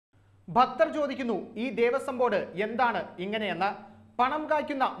ഭക്തർ ചോദിക്കുന്നു, ഈ ദേവസ്വം ബോർഡ് എന്താണ് ഇങ്ങനെയെന്ന്. പണം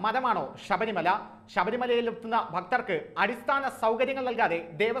കായ്ക്കുന്ന മതമാണോ ശബരിമല? ശബരിമലയിലെത്തുന്ന ഭക്തർക്ക് അടിസ്ഥാന സൗകര്യങ്ങൾ നൽകാതെ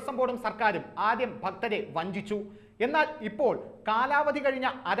ദേവസ്വം ബോർഡും സർക്കാരും ആദ്യം ഭക്തരെ വഞ്ചിച്ചു. എന്നാൽ ഇപ്പോൾ കാലാവധി കഴിഞ്ഞ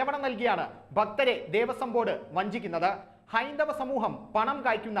അരവണ നൽകിയാണ് ഭക്തരെ ദേവസ്വം ബോർഡ് വഞ്ചിക്കുന്നത്. ഹൈന്ദവ സമൂഹം പണം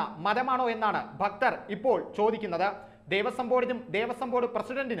കായ്ക്കുന്ന മതമാണോ എന്നാണ് ഭക്തർ ഇപ്പോൾ ചോദിക്കുന്നത്. ദേവസ്വം ബോർഡിനും ദേവസ്വം ബോർഡ്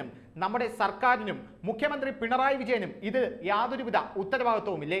പ്രസിഡന്റിനും നമ്മുടെ സർക്കാരിനും മുഖ്യമന്ത്രി പിണറായി വിജയനും ഇത് യാതൊരുവിധ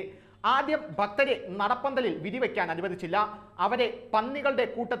ഉത്തരവാദിത്വവുമില്ലേ? ആദ്യം ഭക്തരെ നടപ്പന്തലിൽ വിധിവെക്കാൻ അനുവദിച്ചില്ല, അവരെ പന്നികളുടെ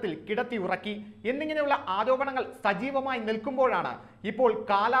കൂട്ടത്തിൽ കിടത്തി ഉറക്കി എന്നിങ്ങനെയുള്ള ആരോപണങ്ങൾ സജീവമായി നിൽക്കുമ്പോഴാണ് ഇപ്പോൾ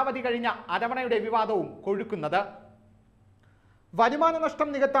കാലാവധി കഴിഞ്ഞ അരവണയുടെ വിവാദവും കൊഴുക്കുന്നത്. വരുമാന നഷ്ടം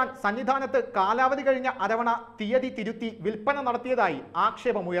നികത്താൻ സന്നിധാനത്ത് കാലാവധി കഴിഞ്ഞ അരവണ തീയതി തിരുത്തി വിൽപ്പന നടത്തിയതായി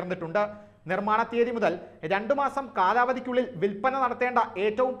ആക്ഷേപമുയർന്നിട്ടുണ്ട്. നിർമ്മാണ തീയതി മുതൽ 2 മാസം കാലാവധിക്കുള്ളിൽ വിൽപ്പന നടത്തേണ്ട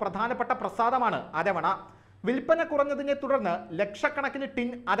ഏറ്റവും പ്രധാനപ്പെട്ട പ്രസാദമാണ് അരവണ. വിൽപ്പന കുറഞ്ഞതിനെ തുടർന്ന് ലക്ഷക്കണക്കിന് ടിൻ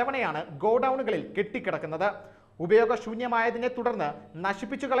അരവണയാണ് ഗോഡൌണുകളിൽ കെട്ടിക്കിടക്കുന്നത്. ഉപയോഗശൂന്യമായതിനെ തുടർന്ന്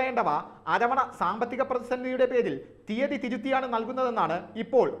നശിപ്പിച്ചു കളയേണ്ടവ അരവണ സാമ്പത്തിക പ്രതിസന്ധിയുടെ പേരിൽ തീയതി തിരുത്തിയാണ് നൽകുന്നതെന്നാണ്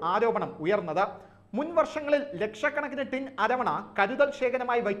ഇപ്പോൾ ആരോപണം ഉയർന്നത്. മുൻ വർഷങ്ങളിൽ ലക്ഷക്കണക്കിന് ടിൻ അരവണ കരുതൽ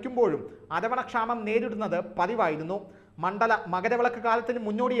ശേഖരമായി വയ്ക്കുമ്പോഴും അരവണക്ഷാമം നേരിടുന്നത് പതിവായിരുന്നു. മണ്ഡല മകരവിളക്ക് കാലത്തിന്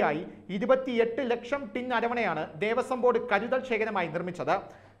മുന്നോടിയായി 28 ലക്ഷം ടിൻ അരവണയാണ് ദേവസ്വം ബോർഡ് കരുതൽ ശേഖരമായി നിർമ്മിച്ചത്.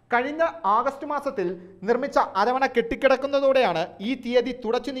 കഴിഞ്ഞ ആഗസ്റ്റ് മാസത്തിൽ നിർമ്മിച്ച അരവണ കെട്ടിക്കിടക്കുന്നതോടെയാണ് ഈ തീയതി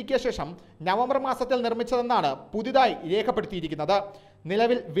തുടച്ചു നീക്കിയ ശേഷം നവംബർ മാസത്തിൽ നിർമ്മിച്ചതെന്നാണ് പുതുതായി രേഖപ്പെടുത്തിയിരിക്കുന്നത്.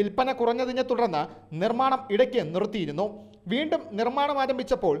 നിലവിൽ വിൽപ്പന കുറഞ്ഞതിനെ തുടർന്ന് നിർമ്മാണം ഇടയ്ക്ക് നിർത്തിയിരുന്നു. വീണ്ടും നിർമ്മാണം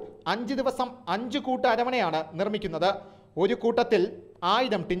ആരംഭിച്ചപ്പോൾ 5 ദിവസം 5 കൂട്ട അരവണയാണ് നിർമ്മിക്കുന്നത്. ഒരു കൂട്ടത്തിൽ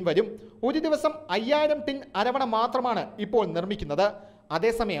 1000 ടിൻ വരും. ഒരു ദിവസം 5000 ടിൻ അരവണ മാത്രമാണ് ഇപ്പോൾ നിർമ്മിക്കുന്നത്.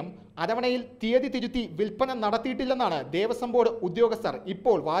 അതേസമയം അരവണയിൽ തീയതി തിരുത്തി വിൽപ്പന നടത്തിയിട്ടില്ലെന്നാണ് ദേവസ്വം ബോർഡ് ഉദ്യോഗസ്ഥർ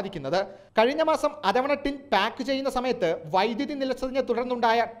ഇപ്പോൾ വാദിക്കുന്നത്. കഴിഞ്ഞ മാസം അരവണ ടിൻ പാക്ക് ചെയ്യുന്ന സമയത്ത് വൈദ്യുതി നിലച്ചതിനെ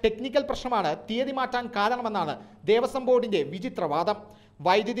തുടർന്നുണ്ടായ ടെക്നിക്കൽ പ്രശ്നമാണ് തീയതി മാറ്റാൻ കാരണമെന്നാണ് ദേവസ്വം ബോർഡിന്റെ വിചിത്രവാദം.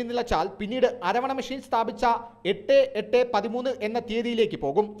 വൈദ്യുതി നിലച്ചാൽ പിന്നീട് അരവണ മെഷീൻ സ്ഥാപിച്ച 8/8/13 എന്ന തീയതിയിലേക്ക്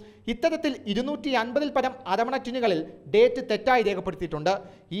പോകും. ഇത്തരത്തിൽ 250-ൽ പരം അരവണ ടിന്നുകളിൽ ഡേറ്റ് തെറ്റായി രേഖപ്പെടുത്തിയിട്ടുണ്ട്.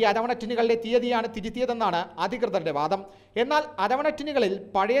 ഈ അരവണ ടിന്നുകളുടെ തീയതിയാണ് തിരുത്തിയതെന്നാണ് അധികൃതരുടെ വാദം. എന്നാൽ അരവണ ടിന്നുകളിൽ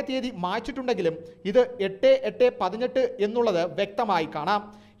പഴയ തീയതി മായ്ച്ചിട്ടുണ്ടെങ്കിലും ഇത് 8/8/18 എന്നുള്ളത് വ്യക്തമായി കാണാം.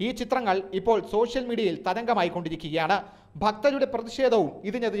 ഈ ചിത്രങ്ങൾ ഇപ്പോൾ സോഷ്യൽ മീഡിയയിൽ തരംഗമായി കൊണ്ടിരിക്കുകയാണ്. ഭക്തരുടെ പ്രതിഷേധവും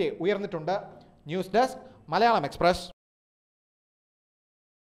ഇതിനെതിരെ ഉയർന്നിട്ടുണ്ട്. News desk, Malayalam express.